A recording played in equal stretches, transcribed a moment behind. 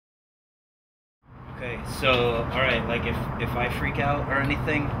Okay, so all right, like if I freak out or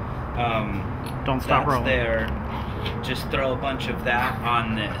anything, Don't stop that's rolling. there. Just throw a bunch of that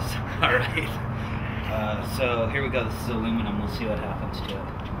on this. All right. So here we go. This is aluminum. We'll see what happens to it.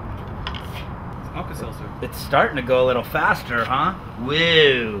 Alka-Seltzer. It's starting to go a little faster, huh?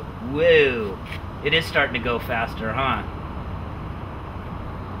 Woo, woo. It is starting to go faster, huh?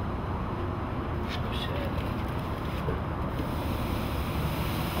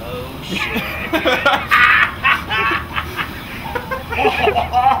 Oh shit.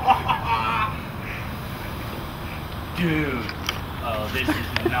 Dude. Oh, this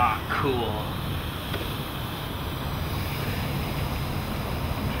is not cool.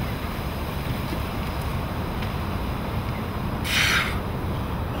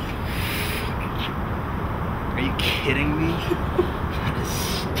 Are you kidding me? That is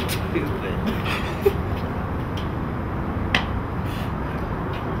stupid.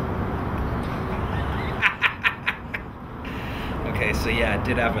 Okay, so yeah, it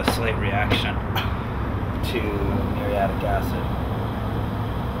did have a slight reaction to muriatic acid.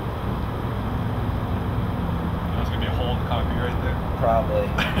 There's gonna be a hole in the concrete right there. Probably.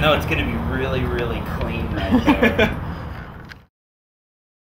 No, it's gonna be really, really clean right there.